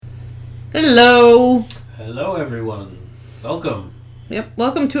Hello. Hello, everyone. Welcome. Yep.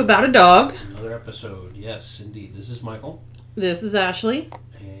 Welcome to About a Dog. Another episode. Yes, indeed. This is Michael. This is Ashley.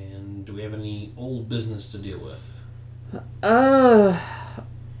 And do we have any old business to deal with?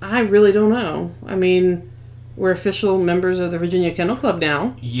 I really don't know. I mean, we're official members of the Virginia Kennel Club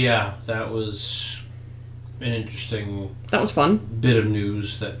now. Yeah, that was an interesting That was fun. bit of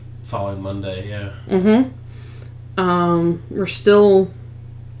news that following Monday, yeah.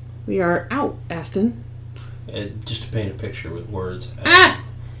 We are out, Aston. Just to paint a picture with words.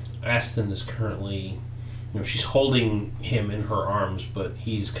 Aston is currently, she's holding him in her arms, but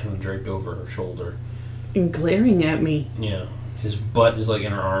he's kind of draped over her shoulder. And glaring at me. Yeah. His butt is like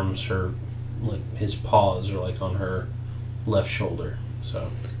in her arms, his paws are like on her left shoulder.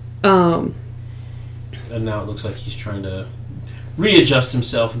 So. And now it looks like he's trying to readjust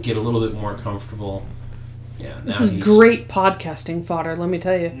himself and get a little bit more comfortable. Yeah. This is great podcasting fodder, let me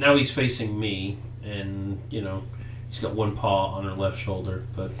tell you. Now he's facing me, and, he's got one paw on her left shoulder,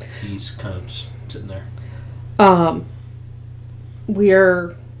 but he's kind of just sitting there.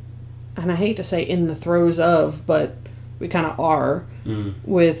 We're, and I hate to say in the throes of, but we kind of are,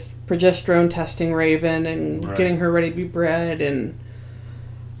 with progesterone testing Raven and getting her ready to be bred and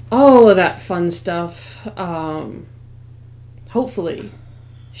all of that fun stuff. Hopefully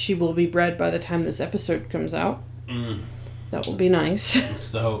she will be bred by the time this episode comes out. That will be nice. That's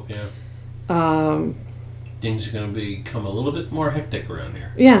the hope, yeah. Things are going to become a little bit more hectic around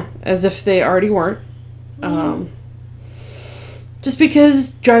here. Yeah, as if they already weren't. Just because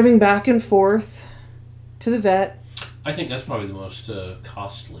driving back and forth to the vet. I think that's probably the most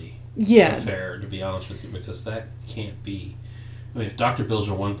costly affair, to be honest with you, because that can't be... I mean, if doctor bills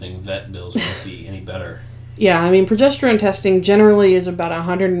are one thing, vet bills can't be any better. Yeah, I mean, progesterone testing generally is about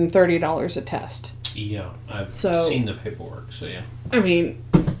 $130 a test. Yeah, I've seen the paperwork, so yeah. I mean...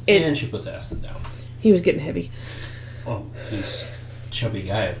 and she puts Aston down. He was getting heavy. Oh, he's a chubby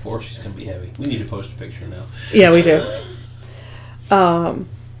guy. Of course he's going to be heavy. We need to post a picture now. Yeah, we do.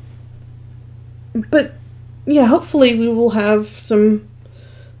 But, yeah, hopefully we will have some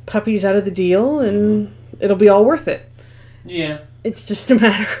puppies out of the deal, and it'll be all worth it. Yeah. It's just a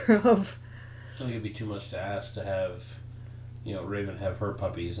matter of... I think it'd be too much to ask to have, Raven have her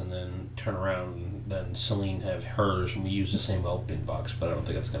puppies and then turn around and then Celine have hers and we use the same whelping box, but I don't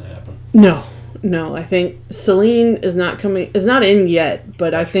think that's going to happen. No, I think Celine is not in yet,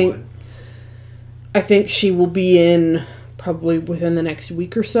 but I think she will be in probably within the next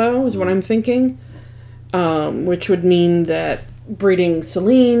week or so is what I'm thinking, which would mean that breeding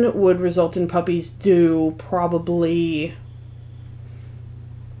Celine would result in puppies due probably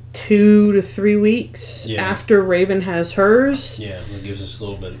 2 to 3 weeks after Raven has hers. Yeah, it gives us a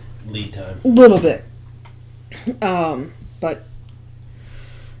little bit of lead time. A little bit. But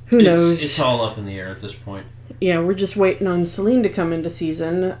who knows? It's all up in the air at this point. Yeah, we're just waiting on Celine to come into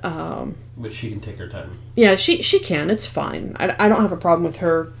season. Which she can take her time. Yeah, she can. It's fine. I don't have a problem with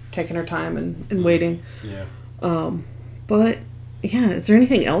her taking her time and waiting. Yeah. But, yeah, is there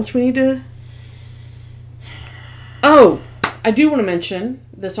anything else we need to... Oh! I do want to mention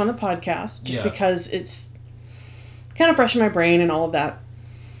this on the podcast, just because it's kind of fresh in my brain and all of that.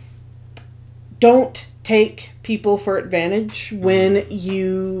 Don't take people for advantage when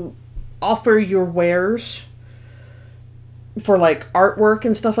you offer your wares for, like, artwork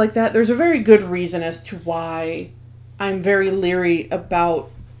and stuff like that. There's a very good reason as to why I'm very leery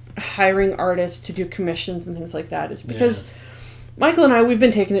about hiring artists to do commissions and things like that. Is because... Michael and I, we've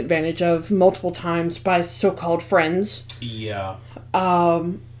been taken advantage of multiple times by so-called friends. Yeah.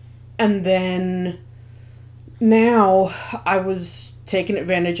 And then now I was taken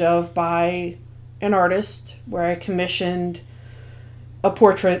advantage of by an artist where I commissioned a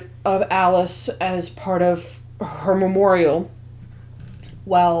portrait of Alice as part of her memorial.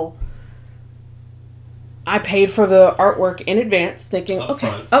 Well, I paid for the artwork in advance, thinking,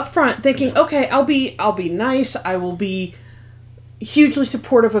 Up front, okay, I'll be nice. I will be hugely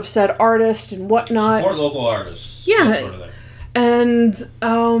supportive of said artist and whatnot. Support local artists. Yeah. That sort of thing.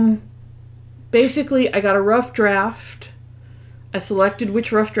 And basically I got a rough draft. I selected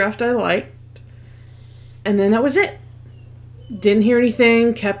which rough draft I liked. And then that was it. Didn't hear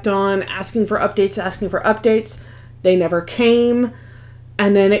anything. Kept on asking for updates. They never came.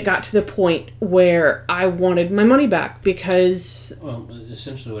 And then it got to the point where I wanted my money back because... Well,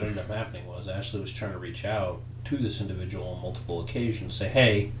 essentially what ended up happening was Ashley was trying to reach out to this individual on multiple occasions, say,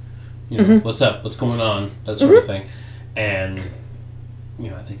 hey, what's up, what's going on, that sort of thing. And,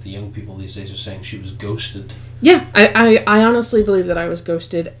 I think the young people these days are saying she was ghosted. Yeah, I honestly believe that I was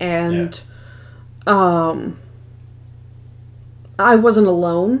ghosted, and I wasn't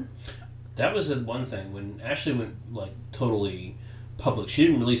alone. That was the one thing. When Ashley went, like, totally public, she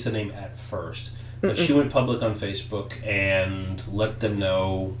didn't release the name at first, but she went public on Facebook and let them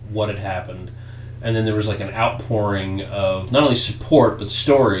know what had happened. And then there was, like, an outpouring of not only support, but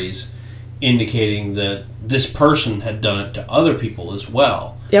stories indicating that this person had done it to other people as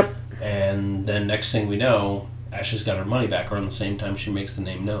well. Yep. And then next thing we know, Ashley's got her money back around the same time she makes the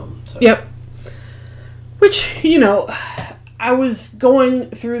name known. So. Yep. Which, you know, I was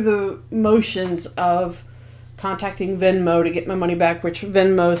going through the motions of contacting Venmo to get my money back, which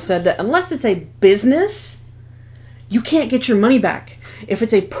Venmo said that unless it's a business, you can't get your money back. If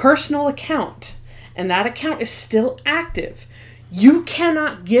it's a personal account and that account is still active, you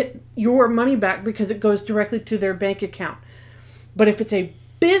cannot get your money back because it goes directly to their bank account. But if it's a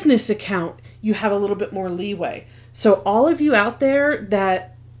business account, you have a little bit more leeway. So all of you out there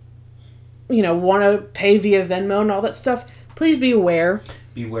that, you know, want to pay via Venmo and all that stuff, please be aware.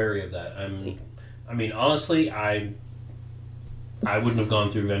 Be wary of that. I mean, honestly, I wouldn't have gone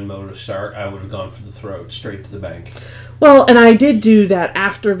through Venmo to start. I would have gone for the throat, straight to the bank. Well, and I did do that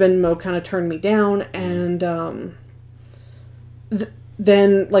after Venmo kind of turned me down, and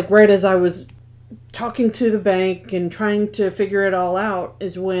then, like, right as I was talking to the bank and trying to figure it all out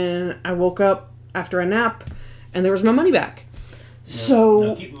is when I woke up after a nap, and there was my money back.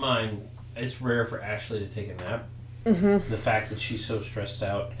 Now keep in mind, it's rare for Ashley to take a nap. Mm-hmm. The fact that she's so stressed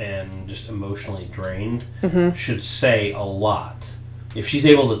out and just emotionally drained should say a lot. If she's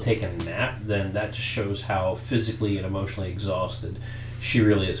able to take a nap, then that just shows how physically and emotionally exhausted she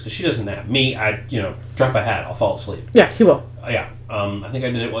really is. Because she doesn't nap. Me, drop a hat, I'll fall asleep. Yeah, he will. Yeah. I think I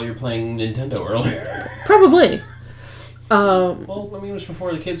did it while you were playing Nintendo earlier. Probably. Well, I mean, it was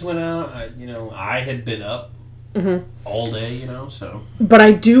before the kids went out. I had been up all day, so. But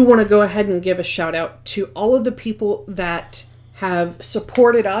I do want to go ahead and give a shout out to all of the people that have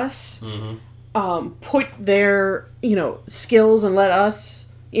supported us, put their, skills and let us,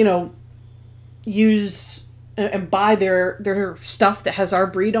 use and buy their stuff that has our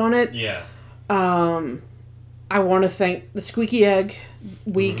breed on it. Yeah. I want to thank the Squeaky Egg.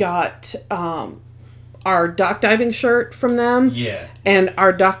 We got our dock diving shirt from them. Yeah. And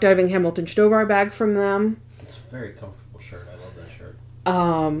our dock diving Hamilton Stovar bag from them. It's a very comfortable shirt. I love that shirt.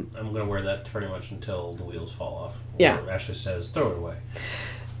 I'm going to wear that pretty much until the wheels fall off. Yeah. Ashley says, throw it away.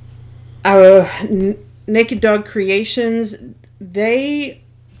 Naked Dog Creations, they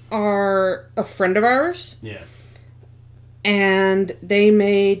are a friend of ours. Yeah. And they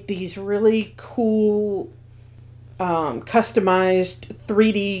made these really cool customized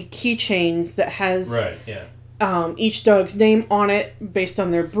 3D keychains that has each dog's name on it based on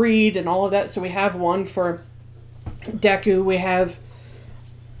their breed and all of that. So we have one for Deku. We have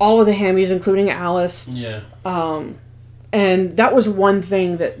all of the Hammies, including Alice. Yeah. And that was one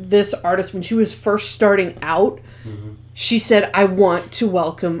thing that this artist, when she was first starting out, she said, I want to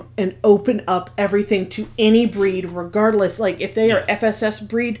welcome and open up everything to any breed, regardless. Like, if they are FSS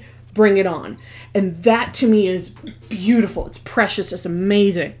breed, bring it on. And that, to me, is beautiful. It's precious. It's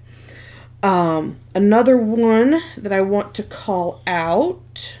amazing. Another one that I want to call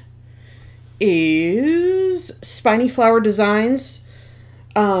out is Spiny Flower Designs.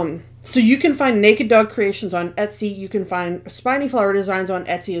 So you can find Naked Dog Creations on Etsy. You can find Spiny Flower Designs on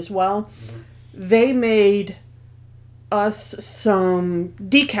Etsy as well. They made us some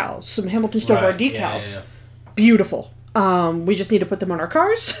decals, some Hamilton Stovar decals. Yeah. Beautiful. We just need to put them on our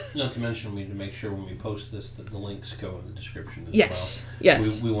cars. Not to mention, we need to make sure when we post this that the links go in the description as well.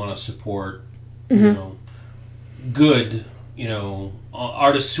 Yes. We want to support, good,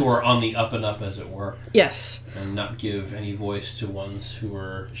 artists who are on the up and up, as it were. Yes. And not give any voice to ones who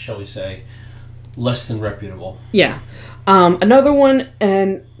are, shall we say, less than reputable. Yeah. Another one,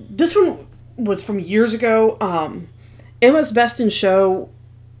 and this one was from years ago. Emma's Best in Show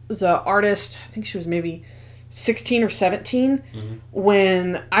was an artist, I think she was maybe 16 or 17,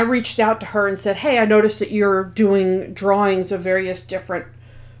 when I reached out to her and said, hey, I noticed that you're doing drawings of various different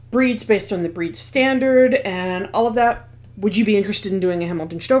breeds based on the breed standard and all of that. Would you be interested in doing a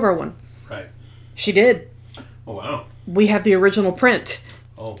Hamilton Stovar one? Right. She did. Oh, wow. We have the original print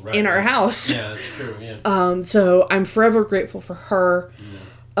in our house. Yeah, that's true, yeah. So I'm forever grateful for her.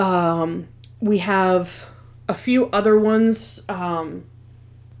 Yeah. We have a few other ones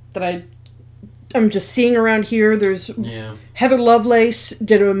that I'm just seeing around here. There's Heather Lovelace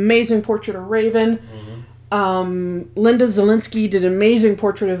did an amazing portrait of Raven. Linda Zielinski did an amazing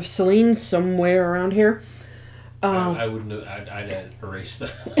portrait of Celine somewhere around here. I wouldn't have, I'd erase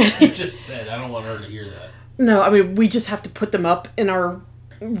that. You just said, I don't want her to hear that. No, I mean, we just have to put them up in our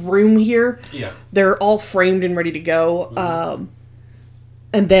room here. Yeah. They're all framed and ready to go.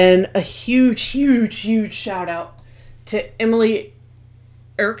 And then a huge, huge, huge shout out to Emily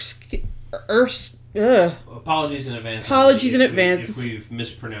Apologies in advance. Apologies in advance. If we've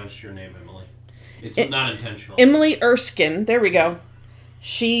mispronounced your name, Emily. It's not intentional. Emily Erskine. There we go.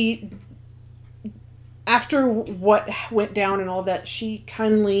 She, after what went down and all that, she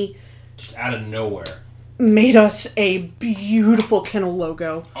kindly... Just out of nowhere. Made us a beautiful kennel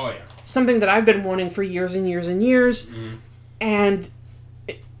logo. Oh, yeah. Something that I've been wanting for years and years and years. Mm-hmm. And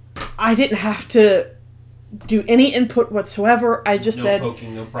I didn't have to do any input whatsoever. I just said... No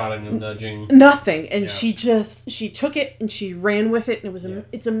poking, no prodding, no nudging. Nothing. And she took it and she ran with it. And it was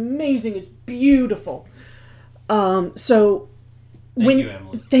it's amazing. It's beautiful. So... Thank you,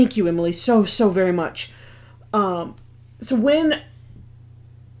 Emily. Thank you, Emily, so very much. So when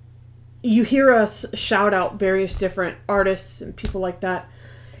you hear us shout out various different artists and people like that,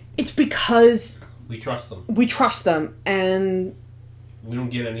 it's because... We trust them. We trust them, and... We don't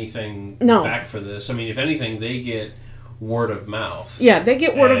get anything back for this. I mean, if anything, they get word of mouth. Yeah, they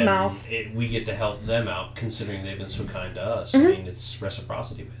get word of mouth. We get to help them out, considering they've been so kind to us. Mm-hmm. I mean, it's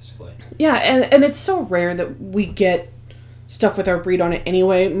reciprocity, basically. Yeah, and it's so rare that we get stuff with our breed on it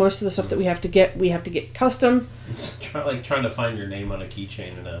anyway. Most of the stuff that we have to get custom. It's like trying to find your name on a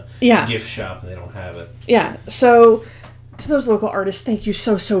keychain in a gift shop and they don't have it. Yeah, so to those local artists, thank you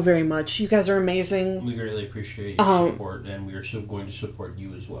so very much. You guys are amazing. We greatly appreciate your support, and we are so going to support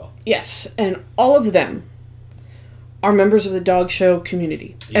you as well. Yes, and all of them are members of the Dog Show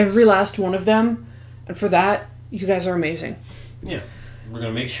community. Yes. Every last one of them, and for that, you guys are amazing. Yeah, we're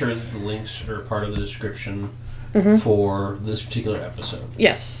going to make sure that the links are part of the description for this particular episode.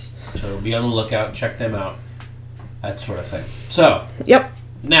 Yes. So be on the lookout, check them out, that sort of thing. So, yep.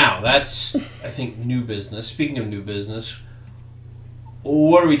 Now, that's, I think, new business. Speaking of new business,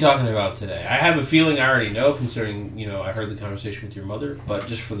 what are we talking about today? I have a feeling I already know, considering, I heard the conversation with your mother, but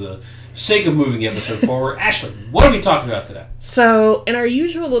just for the sake of moving the episode forward, Ashley, what are we talking about today? So, in our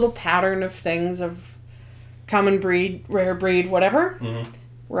usual little pattern of things, of common breed, rare breed, whatever,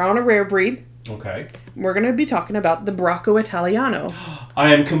 we're on a rare breed. Okay. We're going to be talking about the Bracco Italiano.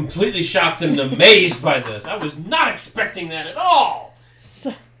 I am completely shocked and amazed by this. I was not expecting that at all.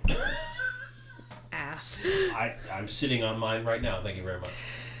 Ass. I'm sitting on mine right now. Thank you very much.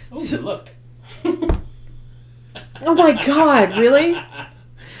 Oh, you looked. Oh my God, really?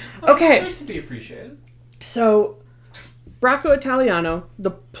 Okay. It's nice to be appreciated. So, Bracco Italiano, the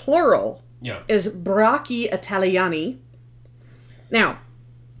plural is Bracchi Italiani. Now,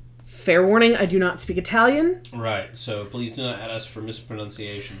 fair warning, I do not speak Italian. Right, so please do not add us for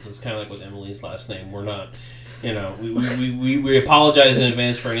mispronunciations. It's kind of like with Emily's last name. We're not, we apologize in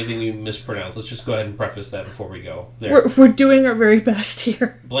advance for anything we mispronounce. Let's just go ahead and preface that before we go. There. We're doing our very best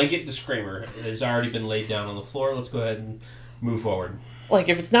here. Blanket disclaimer has already been laid down on the floor. Let's go ahead and move forward. Like,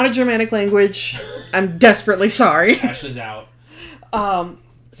 if it's not a Germanic language, I'm desperately sorry. Ashley's out.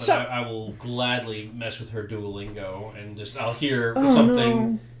 But I will gladly mess with her Duolingo and I'll hear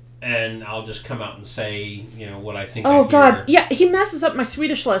something... No. And I'll just come out and say, what I think. Oh, God. Yeah, he messes up my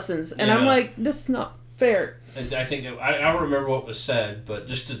Swedish lessons. And I'm like, this is not fair. I think, I don't remember what was said, but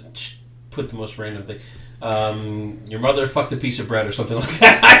just to put the most random thing. Your mother fucked a piece of bread or something like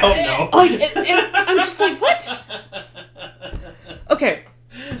that. I don't know. And I'm just like, what? Okay.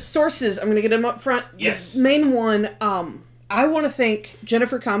 Sources. I'm going to get them up front. Yes. The main one, I want to thank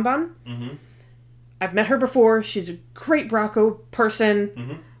Jennifer Kanban. Mm-hmm. I've met her before. She's a great Bracco person.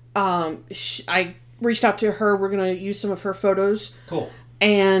 Mm-hmm. I reached out to her. We're going to use some of her photos. Cool.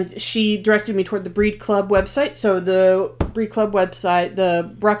 And she directed me toward the Breed Club website. So the Breed Club website,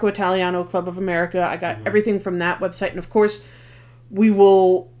 the Bracco Italiano Club of America, I got everything from that website. And of course, we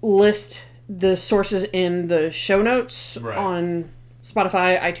will list the sources in the show notes on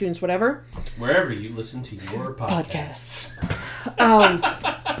Spotify, iTunes, whatever. Wherever you listen to your podcasts.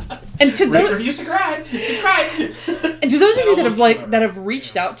 And to those, review, subscribe. And to those of you that have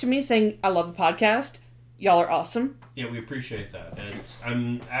reached out to me saying I love the podcast, y'all are awesome. Yeah, we appreciate that, and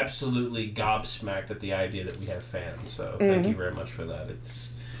I'm absolutely gobsmacked at the idea that we have fans. So thank you very much for that.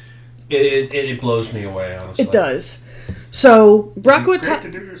 It blows me away, honestly. It does. So Bracco Italiano.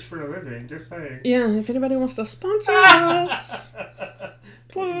 Great to do this for a living. Just saying. Yeah, if anybody wants to sponsor us,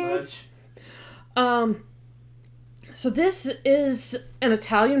 please. So this is an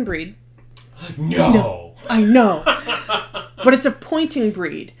Italian breed. No. I know. But it's a pointing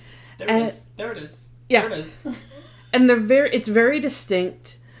breed. There it is. Yeah. There it is. And it's very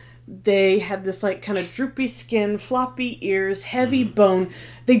distinct. They have this kind of droopy skin, floppy ears, heavy bone.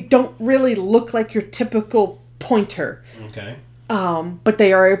 They don't really look like your typical pointer. Okay. But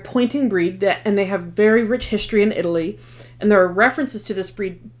they are a pointing breed and they have very rich history in Italy. And there are references to this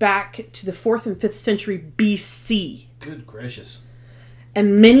breed back to the 4th and 5th century BC. Good gracious.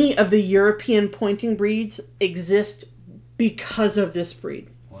 And many of the European pointing breeds exist because of this breed.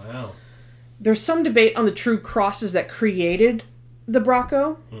 Wow. There's some debate on the true crosses that created the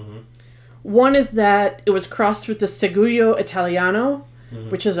Bracco. Mm-hmm. One is that it was crossed with the Seguio Italiano,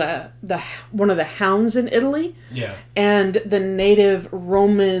 which is one of the hounds in Italy. Yeah. And the native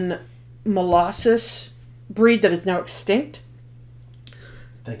Roman Molossus breed that is now extinct.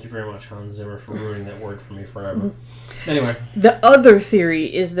 Thank you very much, Hans Zimmer, for ruining that word for me forever. Anyway. The other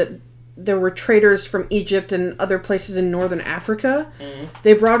theory is that there were traders from Egypt and other places in northern Africa. Mm-hmm.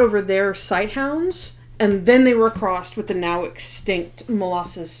 They brought over their sight hounds, and then they were crossed with the now extinct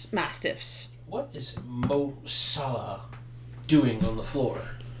Molossus Mastiffs. What is Mo Salah doing on the floor?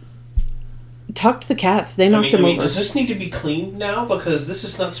 Talk to the cats. They knocked him over. Does this need to be cleaned now? Because this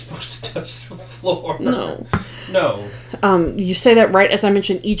is not supposed to touch the floor. No. No. You say that right as I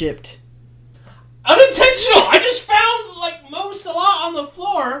mentioned Egypt. Unintentional! I just found, Mo Salah on the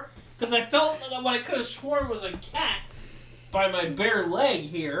floor because I felt what I could have sworn was a cat by my bare leg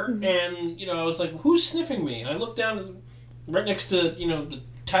here. And, I was like, who's sniffing me? And I looked down right next to, the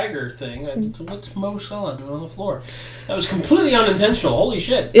tiger thing. What's Mo Salah doing on the floor? That was completely unintentional. Holy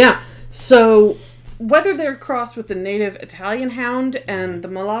shit. Yeah. So, whether they're crossed with the native Italian hound and the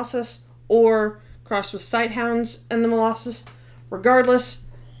Molossus, or crossed with sight hounds and the Molossus, regardless,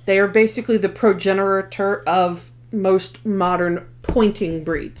 they are basically the progenitor of most modern pointing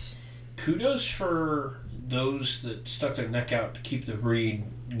breeds. Kudos for those that stuck their neck out to keep the breed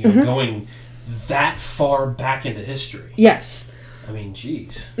going that far back into history. Yes. I mean,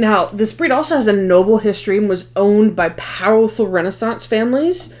 geez. Now, this breed also has a noble history and was owned by powerful Renaissance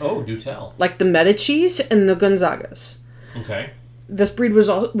families. Oh, do tell. Like the Medicis and the Gonzagas. Okay. This breed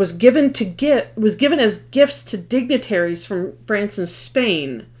was given as gifts to dignitaries from France and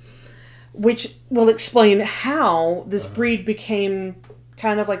Spain, which will explain how this breed became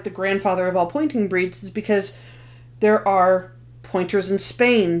kind of like the grandfather of all pointing breeds, is because there are pointers in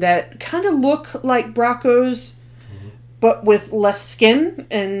Spain that kind of look like Braccos, but with less skin.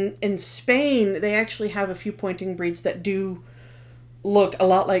 And in Spain, they actually have a few pointing breeds that do look a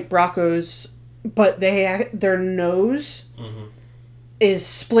lot like Braccos, but their nose is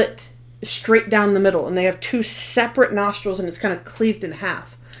split straight down the middle, and they have two separate nostrils, and it's kind of cleaved in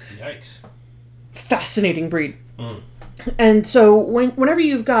half. Yikes. Fascinating breed. And so whenever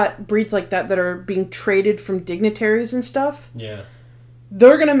you've got breeds like that are being traded from dignitaries and stuff,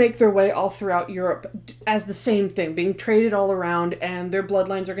 they're going to make their way all throughout Europe as the same thing, being traded all around, and their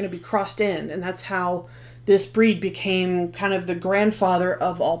bloodlines are going to be crossed in. And that's how this breed became kind of the grandfather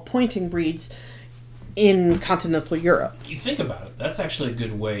of all pointing breeds in continental Europe. You think about it, that's actually a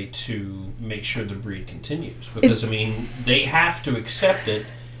good way to make sure the breed continues. Because, they have to accept it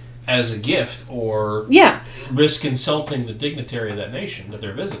as a gift or risk insulting the dignitary of that nation that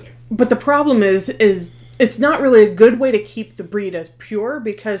they're visiting. But the problem is it's not really a good way to keep the breed as pure,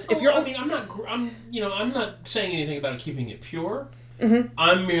 because if you're... I'm not saying anything about keeping it pure. Mm-hmm.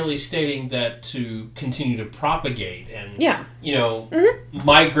 I'm merely stating that to continue to propagate and,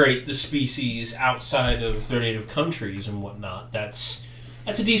 migrate the species outside of their native countries and whatnot, that's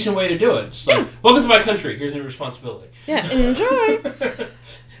a decent way to do it. It's like, welcome to my country, here's new responsibility. Yeah, enjoy.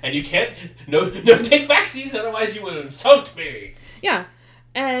 And you can't, no take backsies, otherwise you will insult me. Yeah,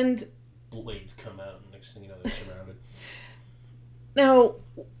 and... blades come out, and next thing you know, they're surrounded. Now,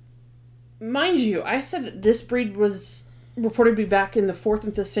 mind you, I said that this breed was reported to be back in the 4th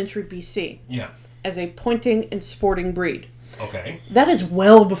and 5th century BC. Yeah. As a pointing and sporting breed. Okay. That is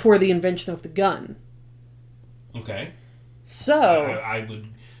well before the invention of the gun. Okay. So... I would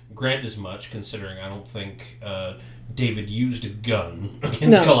grant as much, considering I don't think David used a gun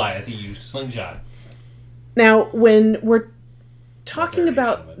against Goliath. He used a slingshot. Now, when we're talking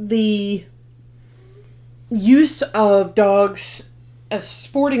about the use of dogs as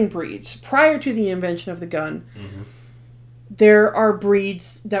sporting breeds prior to the invention of the gun, there are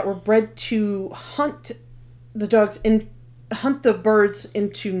breeds that were bred to hunt the birds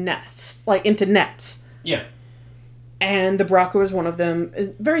into nests, into nets. Yeah. And the Bracco is one of them.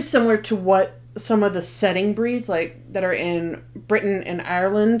 Very similar to what some of the setting breeds that are in Britain and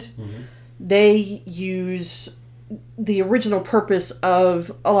Ireland, they use the original purpose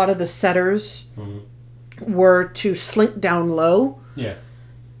of a lot of the setters were to slink down low. Yeah.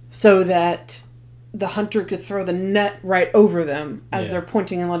 So that the hunter could throw the net right over them as they're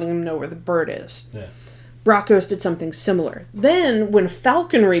pointing and letting them know where the bird is. Yeah. Braccos did something similar. Then, when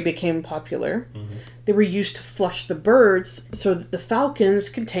falconry became popular, they were used to flush the birds so that the falcons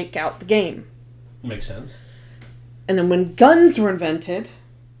could take out the game. Makes sense. And then when guns were invented,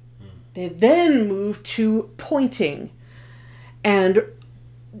 they then moved to pointing. And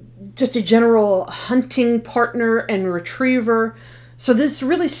just a general hunting partner and retriever. So this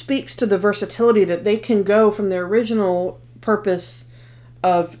really speaks to the versatility that they can go from their original purpose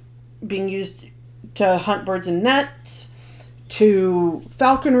of being used to hunt birds in nets, to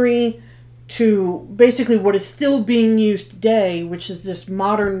falconry, to basically what is still being used today, which is this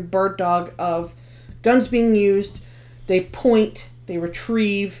modern bird dog of guns being used. They point, they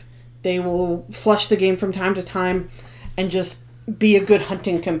retrieve, they will flush the game from time to time, and just be a good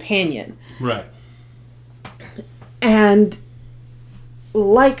hunting companion. Right. And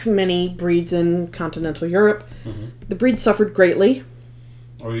like many breeds in continental Europe, the breed suffered greatly.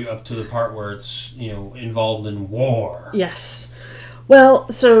 Are you up to the part where it's, involved in war? Yes.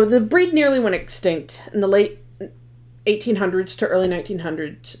 Well, so the breed nearly went extinct in the late 1800s to early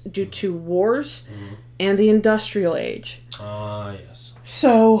 1900s due to wars and the industrial age. Yes.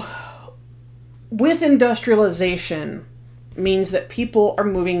 So, with industrialization means that people are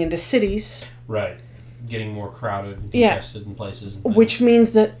moving into cities. Right. Getting more crowded and congested in places. And which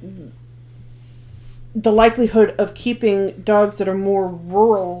means that the likelihood of keeping dogs that are more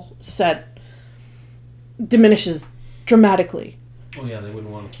rural set diminishes dramatically. Oh yeah, they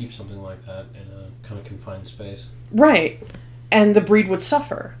wouldn't want to keep something like that in a kind of confined space. Right. And the breed would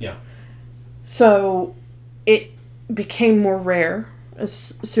suffer. Yeah. So it became more rare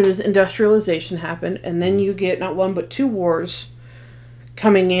as soon as industrialization happened, and then you get not one but two wars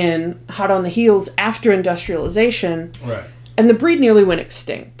coming in hot on the heels after industrialization. Right. And the breed nearly went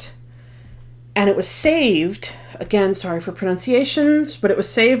extinct. And it was saved, again, sorry for pronunciations, but it was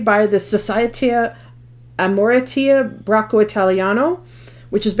saved by the Societia Amoretia Bracco Italiano,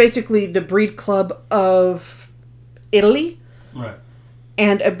 which is basically the breed club of Italy. Right.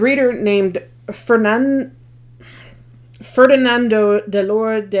 And a breeder named Ferdinando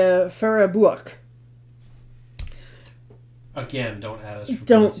Delore de Ferrabuoc. Again, don't add us for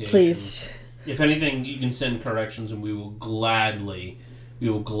Don't, please. If anything, you can send corrections and we will gladly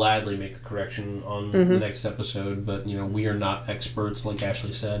make the correction on the next episode. But, we are not experts, like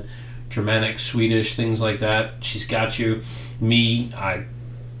Ashley said. Germanic, Swedish, things like that. She's got you. Me, I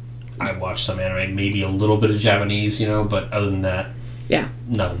watch some anime, maybe a little bit of Japanese, but other than that,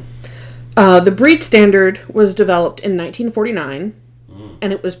 nothing. The breed standard was developed in 1949,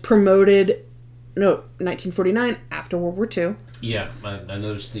 and it was promoted, 1949, after World War II. Yeah, I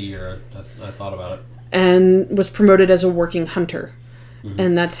noticed the year. I thought about it. And was promoted as a working hunter.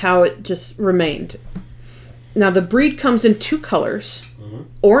 And that's how it just remained. Now, the breed comes in two colors,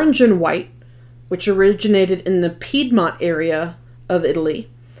 orange and white, which originated in the Piedmont area of Italy,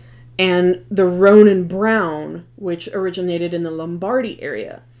 and the roan and brown, which originated in the Lombardy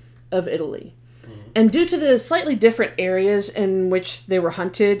area of Italy. And due to the slightly different areas in which they were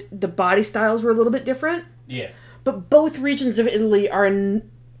hunted, the body styles were a little bit different. Yeah. But both regions of Italy are in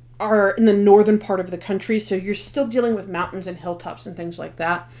the northern part of the country, so you're still dealing with mountains and hilltops and things like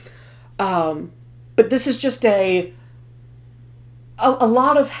that. But this is just a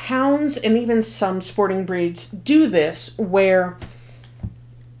lot of hounds and even some sporting breeds do this, where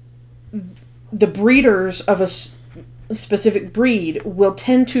the breeders of a specific breed will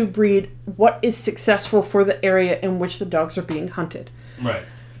tend to breed what is successful for the area in which the dogs are being hunted. Right.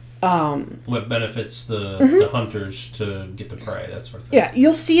 What benefits the hunters to get the prey, that sort of thing. Yeah,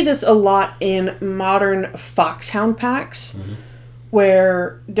 you'll see this a lot in modern foxhound packs,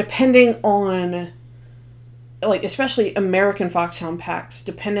 where depending on, especially American foxhound packs,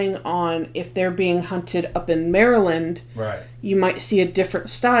 depending on if they're being hunted up in Maryland, right, you might see a different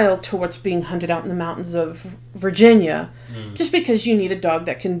style to what's being hunted out in the mountains of Virginia, just because you need a dog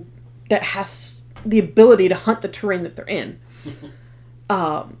that has the ability to hunt the terrain that they're in.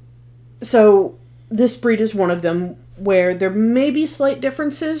 So this breed is one of them where there may be slight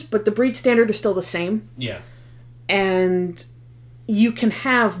differences, but the breed standard is still the same. Yeah. And you can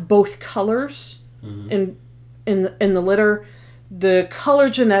have both colors in the litter. The color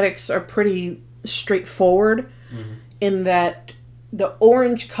genetics are pretty straightforward in that the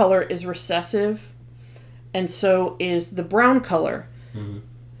orange color is recessive, and so is the brown color.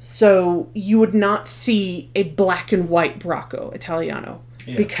 So you would not see a black and white Bracco Italiano.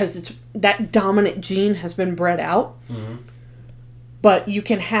 Yeah. Because it's that dominant gene has been bred out. But you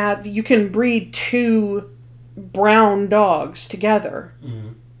can breed two brown dogs together,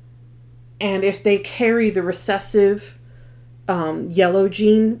 and if they carry the recessive yellow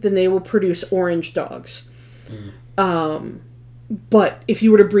gene, then they will produce orange dogs. But if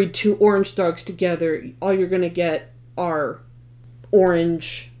you were to breed two orange dogs together, all you're going to get are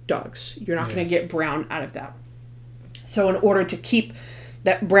orange dogs. You're not going to get brown out of that. So in order to keep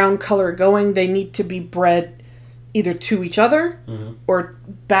that brown color going, they need to be bred either to each other or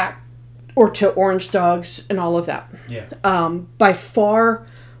back or to orange dogs and all of that. Yeah. By far,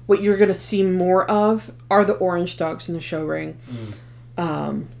 what you're going to see more of are the orange dogs in the show ring.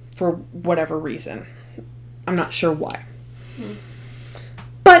 For whatever reason. I'm not sure why.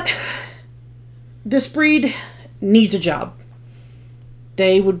 But this breed needs a job.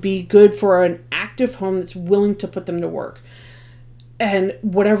 They would be good for an active home that's willing to put them to work. And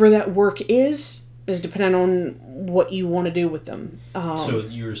whatever that work is dependent on what you want to do with them. So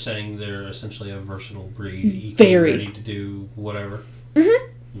you were saying they're essentially a versatile breed, equally very ready to do whatever?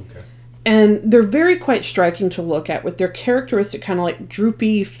 Okay. And they're very quite striking to look at with their characteristic kind of like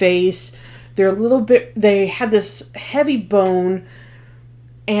droopy face. They're a little bit, they have this heavy bone,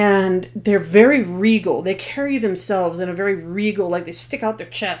 and they're very regal. They carry themselves in a very regal, like they stick out their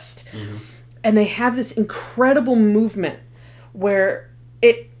chest. And they have this incredible movement where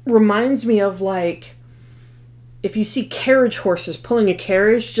it reminds me of like, if you see carriage horses pulling a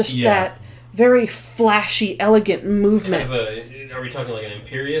carriage, just that very flashy, elegant movement. Kind of are we talking like an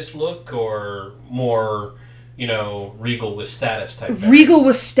imperious look or more, regal with status type bearing? Regal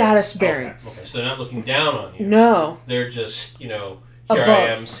with status bearing. Okay, so they're not looking down on you. No. They're just, here above. I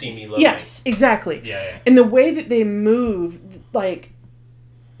am, see me, love me. Yes, exactly. Yeah. And the way that they move, like,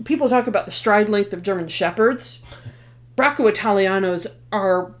 people talk about the stride length of German Shepherds. Bracco Italianos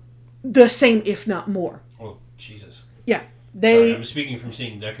are the same, if not more. Oh, Jesus. Yeah. Sorry, I'm speaking from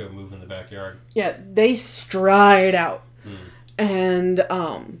seeing Deco move in the backyard. Yeah, they stride out. And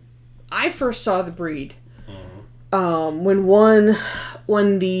I first saw the breed when won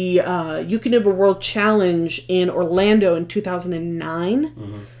the Eukanuba World Challenge in Orlando in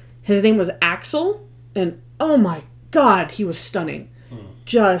 2009. His name was Axel, and oh my God, he was stunning.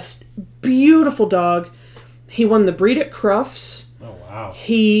 Just beautiful dog. He won the breed at Crufts. Oh, wow.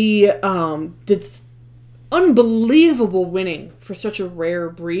 He did unbelievable winning for such a rare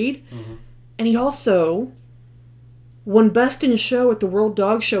breed. And he also won Best in Show at the World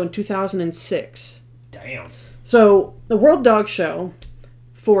Dog Show in 2006. Damn. So, the World Dog Show,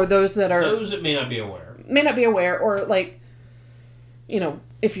 for those that may not be aware, or like,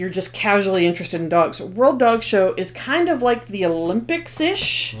 if you're just casually interested in dogs, World Dog Show is kind of like the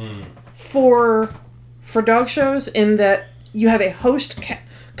Olympics-ish for dog shows, in that you have a host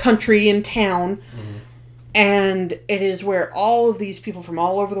country in town, and it is where all of these people from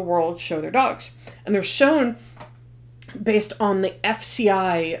all over the world show their dogs. And they're shown based on the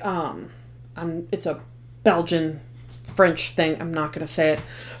FCI, it's a Belgian French thing, I'm not going to say it,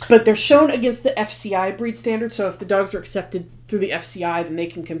 but they're shown against the FCI breed standard, so if the dogs are accepted through the FCI, then they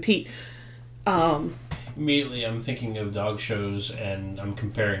can compete. Immediately I'm thinking of dog shows, and I'm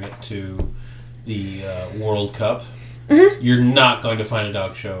comparing it to the World Cup. You're not going to find a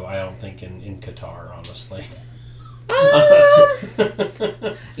dog show, I don't think, in Qatar, honestly.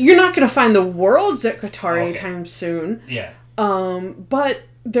 You're not going to find the Worlds at Qatar anytime soon. Yeah. But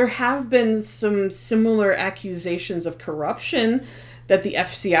there have been some similar accusations of corruption that the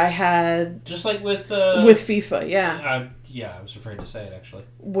FCI had. Just like with FIFA, yeah. I was afraid to say it, actually.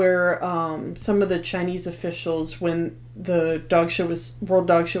 Where some of the Chinese officials, when the World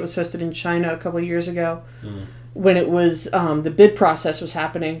Dog Show was hosted in China a couple of years ago, when it was the bid process was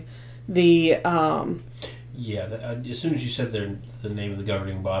happening, as soon as you said the name of the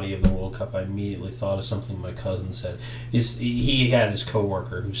governing body of the World Cup, I immediately thought of something my cousin said. He had his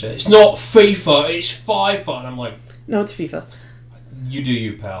coworker who said, "It's not FIFA, it's FIFA," and I'm like, "No, it's FIFA." You do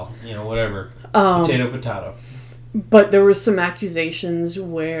you, pal. Whatever. Potato. But there was some accusations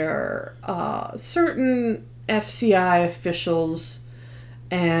where certain FCI officials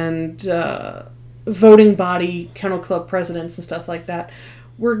and voting body, kennel club presidents and stuff like that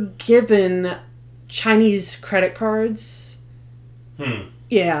were given Chinese credit cards.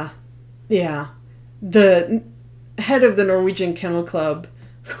 Yeah. The head of the Norwegian Kennel Club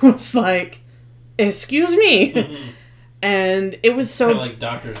was like, "Excuse me." And it was so... kind of like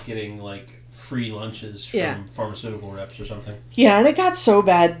doctors getting, like, free lunches from pharmaceutical reps or something. Yeah, and it got so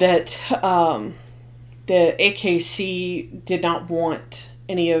bad that the AKC did not want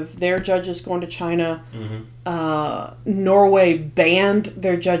any of their judges going to China. Norway banned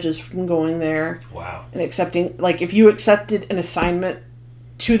their judges from going there. Wow. And accepting... Like, if you accepted an assignment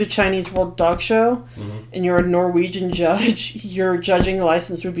to the Chinese World Dog Show and you're a Norwegian judge, your judging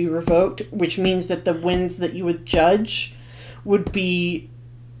license would be revoked, which means that the wins that you would judge would be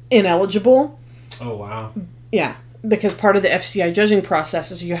ineligible. Oh, wow. Yeah, because part of the FCI judging process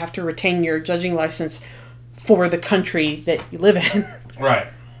is you have to retain your judging license for the country that you live in. Right.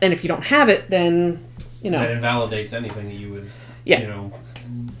 And if you don't have it, then you know. That invalidates anything that you would, you know,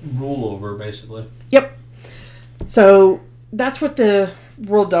 rule over, basically. Yep. So that's what the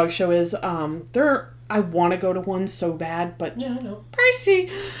World Dog Show is. I want to go to one so bad, but yeah, I know, pricey.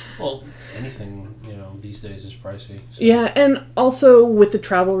 Well, anything, you know, these days is pricey. So. Yeah, and also with the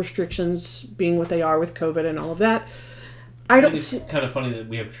travel restrictions being what they are with COVID and all of that, I don't. It's kind of funny that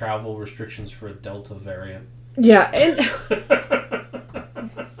we have travel restrictions for a Delta variant. Yeah, and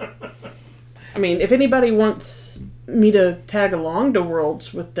I mean, if anybody wants me to tag along to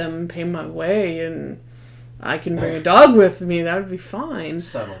Worlds with them, pay my way, and I can bring a dog with me, that would be fine.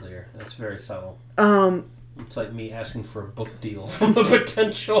 Subtle, dear. That's very subtle. It's like me asking for a book deal from a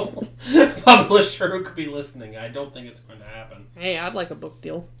potential publisher who could be listening. I don't think it's going to happen. Hey, I'd like a book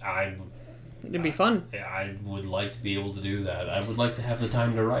deal. It'd be fun. I would like to be able to do that. I would like to have the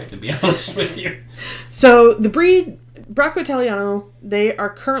time to write, to be honest with you. So, the breed, Bracco Italiano, they are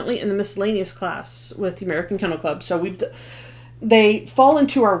currently in the miscellaneous class with the American Kennel Club. So, they fall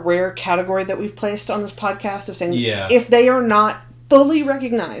into our rare category that we've placed on this podcast of saying if they are not fully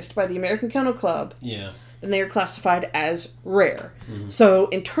recognized by the American Kennel Club, then they are classified as rare. Mm-hmm. So,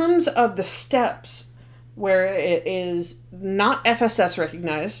 in terms of the steps where it is not FSS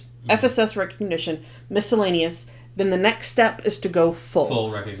recognized, FSS recognition, miscellaneous, then the next step is to go full.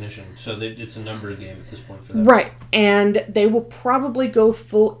 Full recognition. So it's a numbers game at this point for them. Right. And they will probably go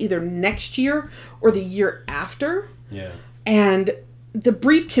full either next year or the year after. Yeah. And the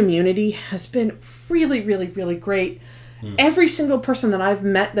breed community has been really, really, really great. Every single person that I've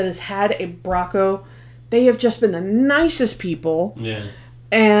met that has had a Bracco, they have just been the nicest people. Yeah.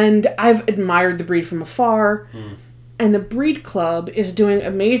 And I've admired the breed from afar. And the breed club is doing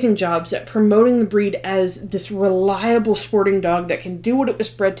amazing jobs at promoting the breed as this reliable sporting dog that can do what it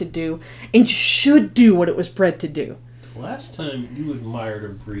was bred to do and should do what it was bred to do. Last time you admired a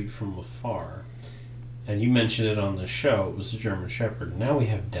breed from afar, and you mentioned it on the show, it was the German Shepherd. Now we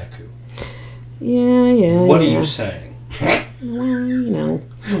have Deku. Yeah. What are you saying? Well, you know.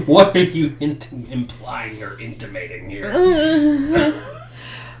 What are you implying or intimating here?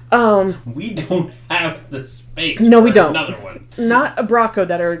 We don't have the space. No, we don't. Another one. Not a Bracco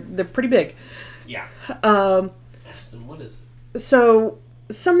they're pretty big. Yeah. Aston, what is it? So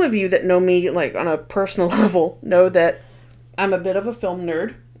some of you that know me like on a personal level know that I'm a bit of a film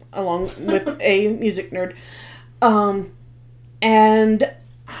nerd, along with a music nerd. And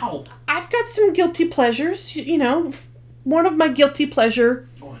I've got some guilty pleasures. You know, one of my guilty pleasure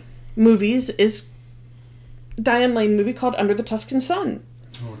movies is Diane Lane movie called Under the Tuscan Sun.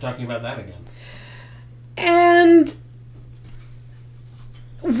 We're talking about that again. And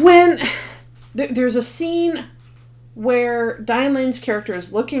when there's a scene where Diane Lane's character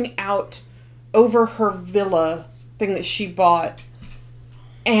is looking out over her villa thing that she bought,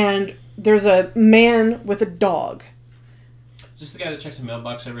 and there's a man with a dog. Is this the guy that checks the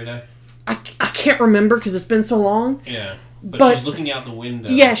mailbox every day? I can't remember because it's been so long. Yeah. But she's looking out the window.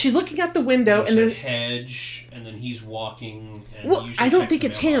 Yeah, she's looking out the window. There's a hedge, and then he's walking. And well, I don't think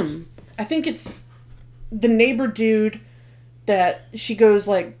it's him. I think it's the neighbor dude that she goes,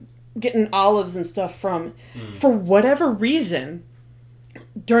 like, getting olives and stuff from. For whatever reason,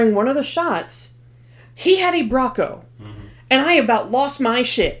 during one of the shots, he had a Bracco. And I about lost my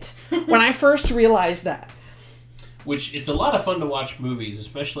shit when I first realized that. Which, it's a lot of fun to watch movies,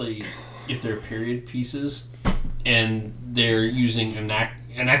 especially if they're period pieces. And they're using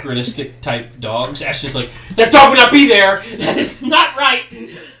anachronistic type dogs. Ashley's like, that dog would not be there. That is not right.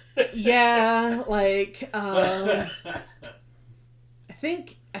 Yeah, like I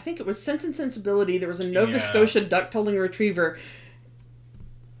think it was Sense and Sensibility. There was a Nova Scotia duck-tolling retriever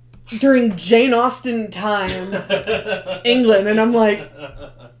during Jane Austen time, England, and I'm like,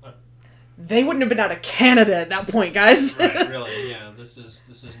 they wouldn't have been out of Canada at that point, guys. Right, really? Yeah, this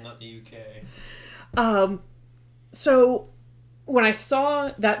is not the UK. So, when I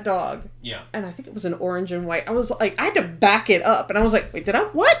saw that dog, and I think it was an orange and white, I was like, I had to back it up, and I was like, wait, did I,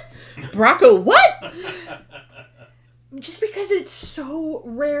 what? Bracco, what? Just because it's so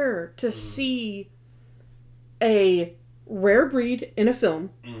rare to see a rare breed in a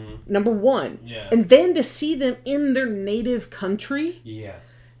film, number one, and then to see them in their native country. Yeah.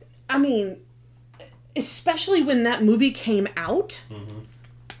 I mean, especially when that movie came out,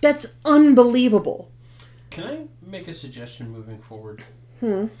 that's unbelievable. Can I make a suggestion moving forward?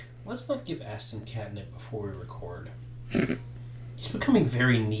 Let's not give Aston catnip before we record. He's becoming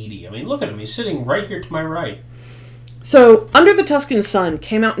very needy. I mean, look at him. He's sitting right here to my right. So, Under the Tuscan Sun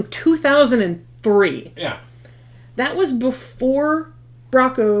came out in 2003. Yeah. That was before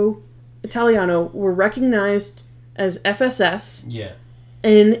Bracco Italiano were recognized as FSS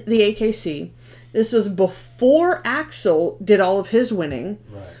in the AKC. This was before Axel did all of his winning.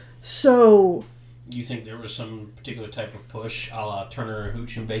 Right. So... You think there was some particular type of push, a la Turner,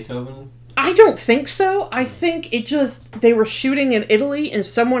 Hooch, and Beethoven? I don't think so. I think it just... They were shooting in Italy, and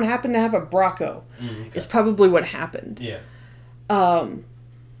someone happened to have a Bracco. Okay. Is probably what happened. Yeah.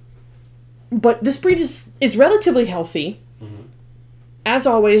 But this breed is relatively healthy. Mm-hmm. As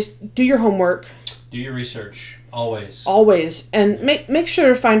always, do your homework. Do your research. Always. Always. And make sure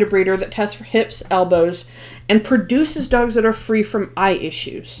to find a breeder that tests for hips, elbows, and produces dogs that are free from eye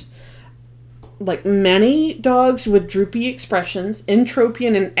issues. Like many dogs with droopy expressions,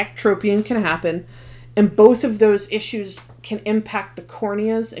 entropion and ectropion can happen. And both of those issues can impact the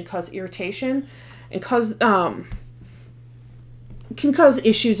corneas and cause irritation. And can cause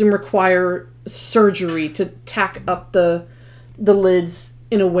issues and require surgery to tack up the lids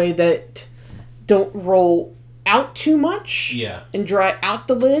in a way that don't roll out too much and dry out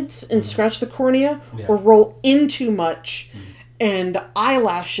the lids and scratch the cornea, or roll in too much and the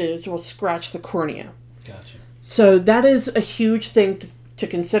eyelashes will scratch the cornea. Gotcha. So that is a huge thing to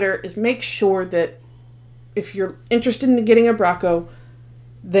consider, is make sure that if you're interested in getting a Bracco,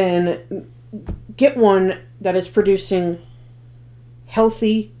 then get one that is producing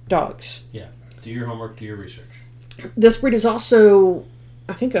healthy dogs. Yeah. Do your homework, do your research. This breed is also,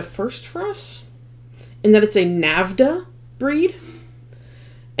 I think, a first for us, in that it's a NAVHDA breed.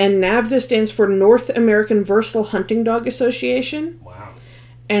 And NAVHDA stands for North American Versatile Hunting Dog Association. Wow.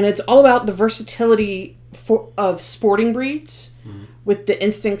 And it's all about the versatility of sporting breeds with the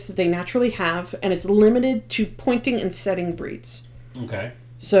instincts that they naturally have. And it's limited to pointing and setting breeds. Okay.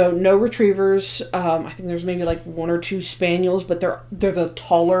 So no retrievers. I think there's maybe like 1 or 2 spaniels, but they're the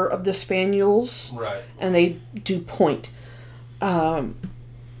taller of the spaniels. Right. And they do point. And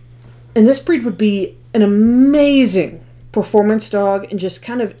this breed would be an amazing performance dog, and just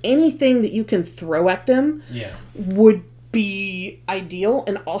kind of anything that you can throw at them would be ideal.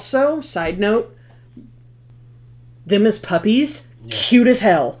 And also, side note, them as puppies, cute as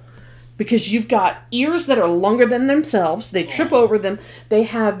hell. Because you've got ears that are longer than themselves. They trip over them. They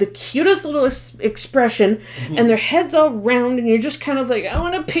have the cutest little expression. And their head's all round. And you're just kind of like, I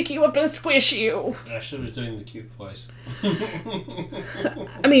want to pick you up and squish you. Ashley was doing the cute voice.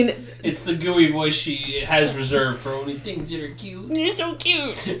 I mean... It's the gooey voice she has reserved for only things that are cute. You're so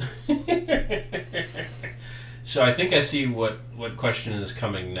cute. So I think I see what question is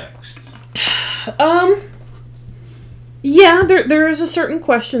coming next. Yeah, there is a certain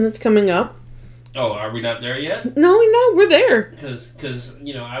question that's coming up. Oh, are we not there yet? No, we're there. Because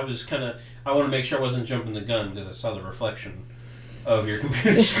I was I want to make sure I wasn't jumping the gun because I saw the reflection of your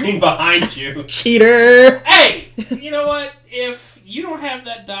computer screen behind you. Cheater! Hey! You know what? If you don't have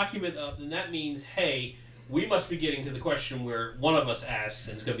that document up, then that means, hey, we must be getting to the question where one of us asks,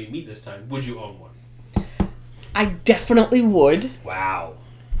 and it's going to be me this time, would you own one? I definitely would. Wow.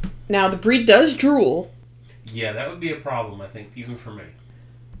 Now, the breed does drool. Yeah, that would be a problem, I think, even for me.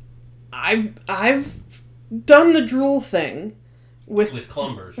 I've done the drool thing with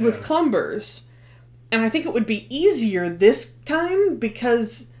Clumbers. With Clumbers. And I think it would be easier this time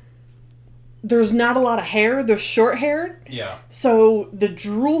because there's not a lot of hair. They're short-haired. Yeah. So the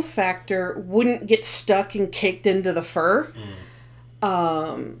drool factor wouldn't get stuck and caked into the fur.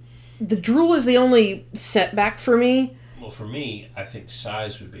 The drool is the only setback for me. Well, for me, I think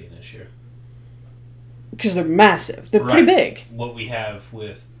size would be an issue. Because they're massive. They're pretty big. What we have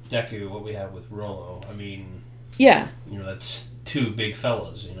with Deku, what we have with Rollo, I mean... Yeah. That's 2 big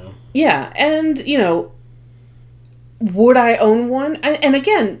fellas, Yeah, and, would I own one? And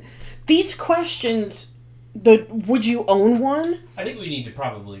again, these questions, would you own one? I think we need to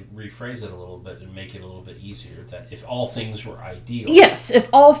probably rephrase it a little bit and make it a little bit easier, that if all things were ideal... Yes, if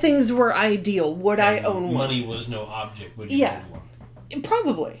all things were ideal, would I own one? Money was no object, would you own one?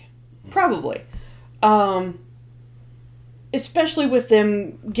 Probably. Probably. Especially with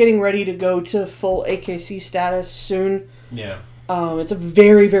them getting ready to go to full AKC status soon. Yeah. It's a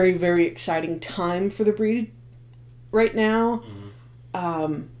very, very, very exciting time for the breed right now.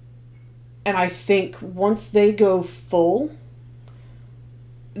 And I think once they go full,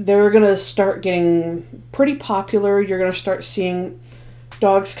 they're going to start getting pretty popular. You're going to start seeing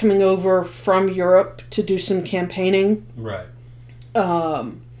dogs coming over from Europe to do some campaigning. Right.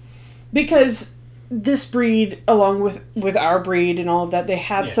 Because this breed, along with our breed and all of that, they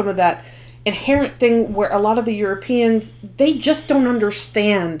have some of that inherent thing where a lot of the Europeans, they just don't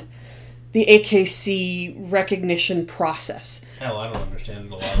understand the AKC recognition process. Hell, I don't understand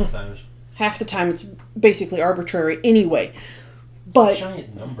it a lot of times. Half the time it's basically arbitrary anyway. But it's a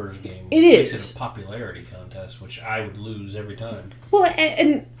giant numbers game. It is. It's a popularity contest, which I would lose every time. Well,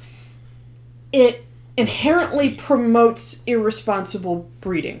 and it inherently promotes irresponsible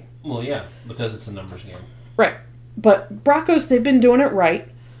breeding. Well, yeah, because it's a numbers game. Right. But Bracos, they've been doing it right.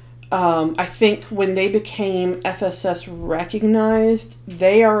 I think when they became FSS recognized,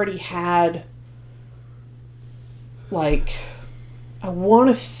 they already had, like, I want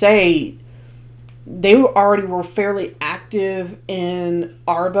to say they already were fairly active in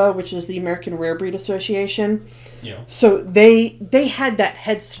ARBA, which is the American Rare Breed Association. Yeah. So they had that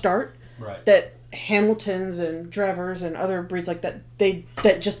head start. Right. That Hamiltons and Drevers and other breeds like that,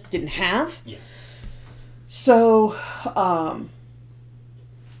 that just didn't have. Yeah. So,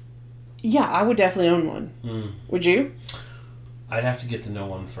 yeah, I would definitely own one. Would you? I'd have to get to know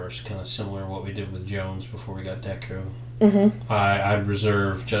one first, kind of similar to what we did with Jones before we got Deku. Mm-hmm. I'd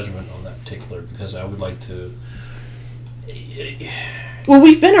reserve judgment on that particular because I would like to... Well,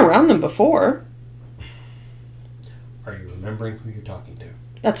 we've been around them before. Are you remembering who you're talking to?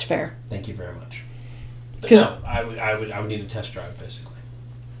 That's fair. Thank you very much. But no, I would need a test drive, basically.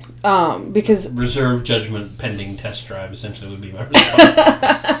 Because... Reserve judgment pending test drive, essentially, would be my response.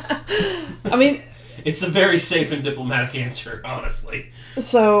 I mean... It's a very safe and diplomatic answer, honestly.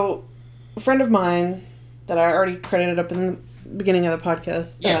 So, a friend of mine that I already credited up in the beginning of the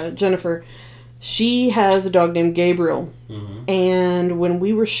podcast, Jennifer, she has a dog named Gabriel. Mm-hmm. And when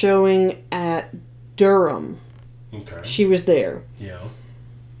we were showing at Durham, she was there. Yeah.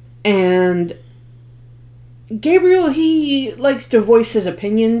 And Gabriel, he likes to voice his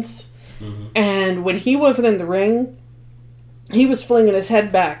opinions. Mm-hmm. And when he wasn't in the ring, he was flinging his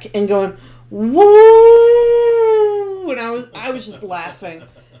head back and going, "Woo!" And I was just laughing.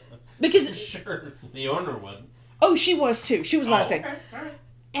 Because... Sure, the owner would. Oh, she was too. She was laughing. Okay. All right.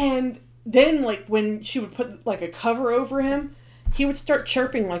 And then, like, when she would put, like, a cover over him, he would start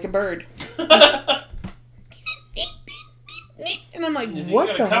chirping like a bird. And I'm like, what the You're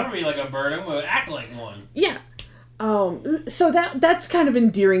going to cover me like a bird, I'm going to act like one. Yeah. So that's kind of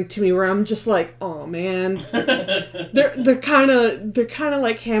endearing to me, where I'm just like, oh man, they're kind of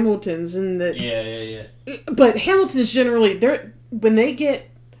like Hamiltons in that. Yeah. But Hamiltons generally, when they get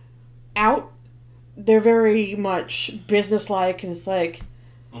out, they're very much businesslike, and it's like,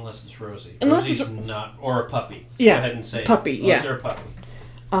 unless it's Rosie. Rosie's not, or a puppy. Let's go ahead and say puppy. Unless they're a puppy.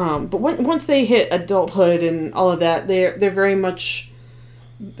 But once they hit adulthood and all of that, they're very much.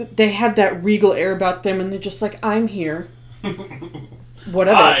 They have that regal air about them, and they're just like, I'm here.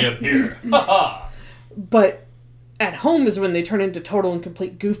 Whatever. I am here. But at home is when they turn into total and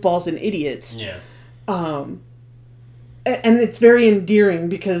complete goofballs and idiots. Yeah. And it's very endearing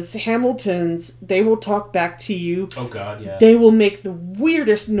because Hamiltons, they will talk back to you. Oh, God, yeah. They will make the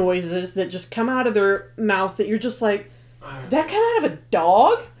weirdest noises that just come out of their mouth that you're just like, that come out of a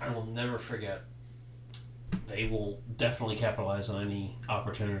dog? I will never forget. They will definitely capitalize on any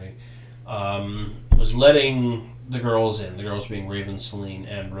opportunity. Was letting the girls in, the girls being Raven, Celine,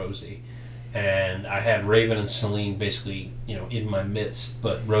 and Rosie. And I had Raven and Celine basically, in my midst,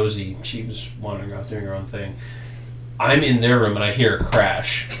 but Rosie, she was wandering out doing her own thing. I'm in their room and I hear a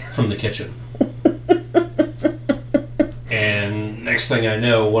crash from the kitchen. And next thing I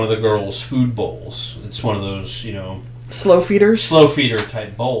know, one of the girls' food bowls, it's one of those, slow feeder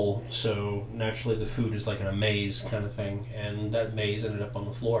type bowl, so naturally the food is like in a maze kind of thing, and that maze ended up on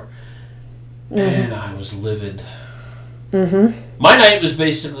the floor. Mm-hmm. And I was livid. Mm-hmm. My night was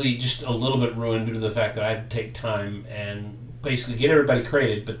basically just a little bit ruined due to the fact that I had to take time and basically get everybody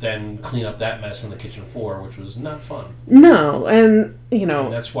crated, but then clean up that mess on the kitchen floor, which was not fun. No, and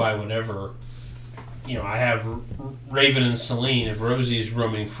And that's why whenever I have Raven and Celine, if Rosie's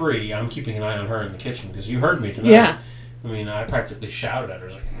roaming free, I'm keeping an eye on her in the kitchen, because you heard me tonight. Yeah. I mean, I practically shouted at her.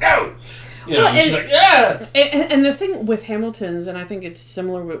 I was like, no! She's like, yeah! And the thing with Hamiltons, and I think it's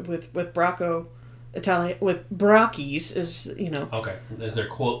similar with Bracco, with Brockies, is, Okay, as they're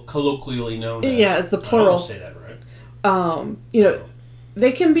colloquially known as. Yeah, as the plural. I don't say that right.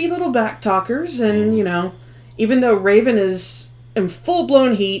 They can be little back talkers, and, even though Raven is in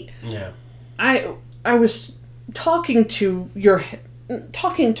full-blown heat, yeah. I was talking to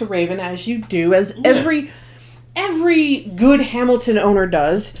Raven, as you do, as every good Hamilton owner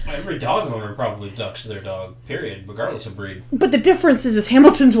does. Every dog owner probably ducks their dog, period, regardless of breed. But the difference is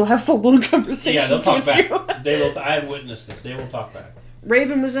Hamiltons will have full-blown conversations. Yeah, they'll talk back. You. I have witnessed this. They will talk back.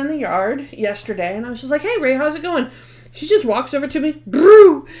 Raven was in the yard yesterday, and I was just like, hey, Ray, how's it going? She just walks over to me,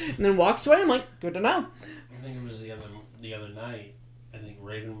 brew, and then walks away. I'm like, good to know. I think it was the other night. I think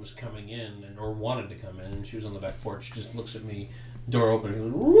Raven was coming in, or wanted to come in, and she was on the back porch. She just looks at me, door open,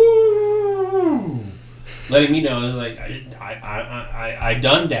 and goes, woo! Letting me know, I was like, I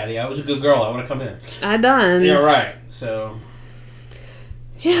done, Daddy. I was a good girl. I want to come in. I done. Yeah, right. So,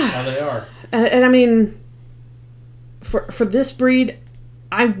 yeah, that's how they are. and I mean, for this breed,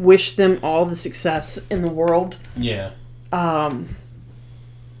 I wish them all the success in the world. Yeah.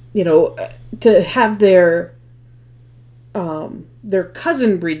 You know, to have their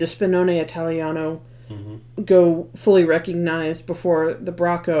cousin breed, the Spinone Italiano, go fully recognized before the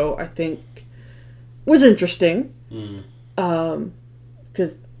Bracco, I think, was interesting.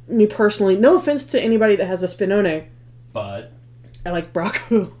 Because me personally, no offense to anybody that has a Spinone, but I like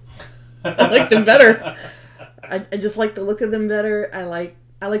Bracco. I like them better. I just like the look of them better. I like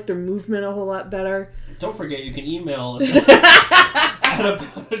their movement a whole lot better. Don't forget, you can email us at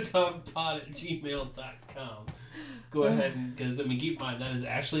aboutadogpod@gmail.com. Go ahead, because, I mean, keep in mind, that is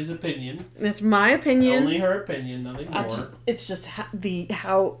Ashley's opinion. It's my opinion. Only her opinion, nothing more. It's just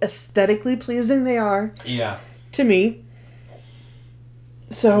how aesthetically pleasing they are. Yeah. To me.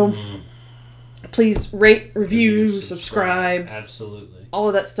 So, please rate, review, subscribe. Absolutely. All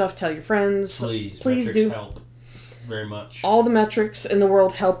of that stuff. Tell your friends. Please metrics do. Help very much. All the metrics in the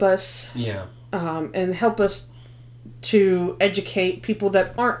world help us. Yeah. And help us to educate people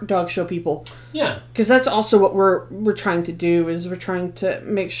that aren't dog show people. Yeah. Because that's also what we're trying to do, is we're trying to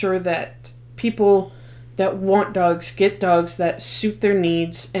make sure that people that want dogs get dogs that suit their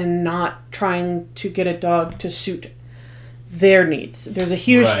needs, and not trying to get a dog to suit their needs. There's a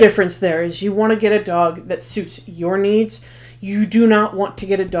huge difference there. Is you want to get a dog that suits your needs. You do not want to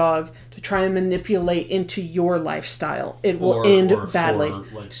get a dog to try and manipulate into your lifestyle. It will end badly.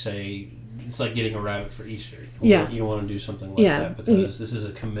 Like, say, it's like getting a rabbit for Easter. You don't want to do something like that, because this is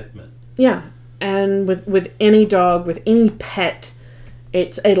a commitment. Yeah. And with any dog, with any pet,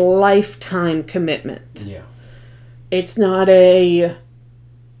 it's a lifetime commitment. Yeah. It's not a,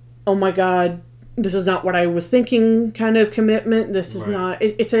 oh my God, this is not what I was thinking kind of commitment. This is not,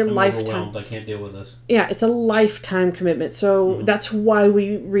 it's a lifetime. Overwhelmed. I can't deal with this. Yeah, it's a lifetime commitment. So that's why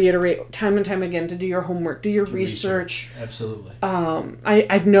we reiterate time and time again to do your homework, do your research. Absolutely.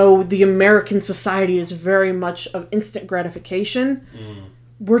 I know the American society is very much of instant gratification.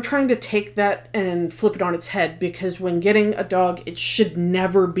 We're trying to take that and flip it on its head, because when getting a dog, it should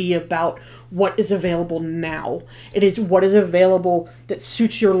never be about what is available now. It is what is available that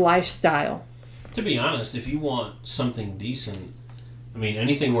suits your lifestyle. To be honest, if you want something decent, I mean,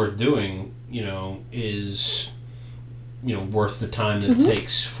 anything worth doing, is, worth the time that it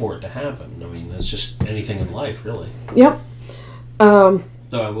takes for it to happen. I mean, that's just anything in life, really. Yep. Though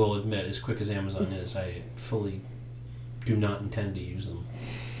I will admit, as quick as Amazon is, I fully do not intend to use them.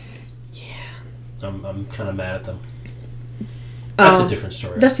 Yeah. I'm kind of mad at them. That's a different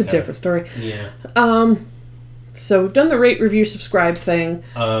story. That's a different story. Yeah. So we've done the rate, review, subscribe thing.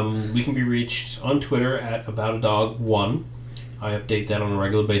 We can be reached on Twitter at AboutADog1. I update that on a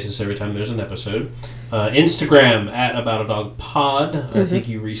regular basis every time there's an episode. Instagram at AboutADogPod. I think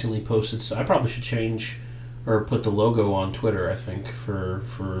you recently posted. So I probably should change or put the logo on Twitter, I think, for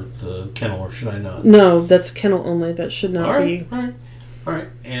the kennel, or should I not? No, that's kennel only. That should not be. All right.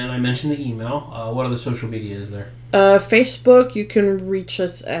 And I mentioned the email. What other social media is there? Facebook, you can reach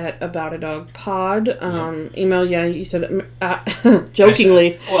us at AboutADogPod. Email, you said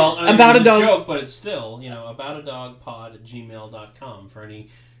jokingly. About a dog, joke, but it's still, aboutadogpod@gmail.com for any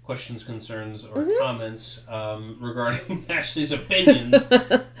questions, concerns, or comments regarding Ashley's opinions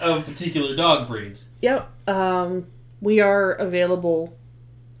of particular dog breeds. Yep. We are available,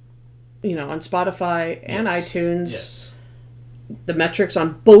 on Spotify and iTunes. Yes. The metrics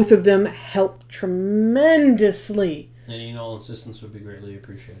on both of them help tremendously. Any and all assistance would be greatly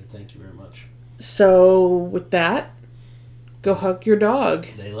appreciated. Thank you very much. So, with that, go hug your dog.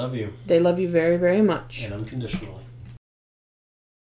 They love you. They love you very, very much. And unconditionally.